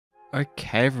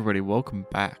Okay everybody, welcome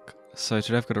back. So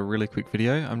today I've got a really quick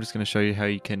video. I'm just going to show you how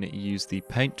you can use the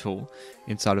paint tool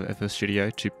inside of FL Studio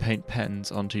to paint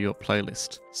patterns onto your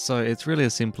playlist. So it's really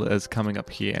as simple as coming up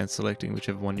here and selecting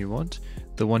whichever one you want.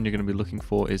 The one you're going to be looking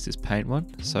for is this paint one.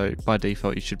 So by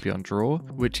default you should be on draw,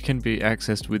 which can be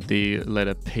accessed with the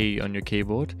letter P on your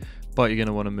keyboard, but you're going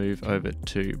to want to move over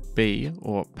to B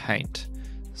or paint.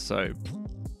 So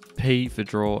P for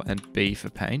draw and B for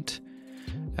paint.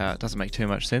 It doesn't make too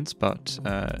much sense, but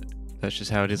that's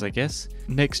just how it is, I guess.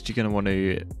 Next, you're going to want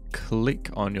to click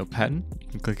on your pattern. You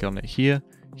can click on it here,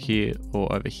 here,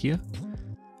 or over here.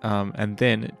 And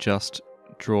then just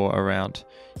draw around.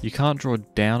 You can't draw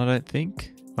down, I don't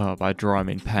think. By draw, I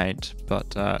mean paint.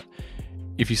 But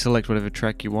if you select whatever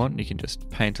track you want, you can just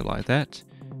paint it like that.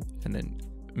 And then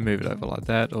move it over like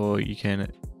that. Or you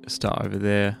can start over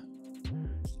there,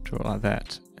 draw it like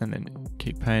that. And then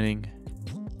keep painting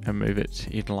and move it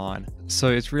in line. So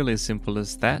it's really as simple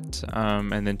as that,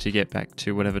 and then to get back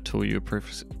to whatever tool you were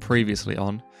previously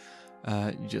on,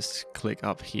 you just click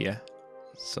up here.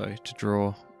 So to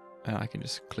draw, I can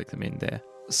just click them in there.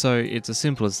 So it's as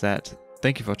simple as that.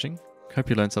 Thank you for watching. Hope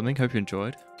you learned something, hope you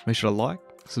enjoyed. Make sure to like,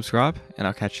 subscribe, and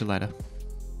I'll catch you later.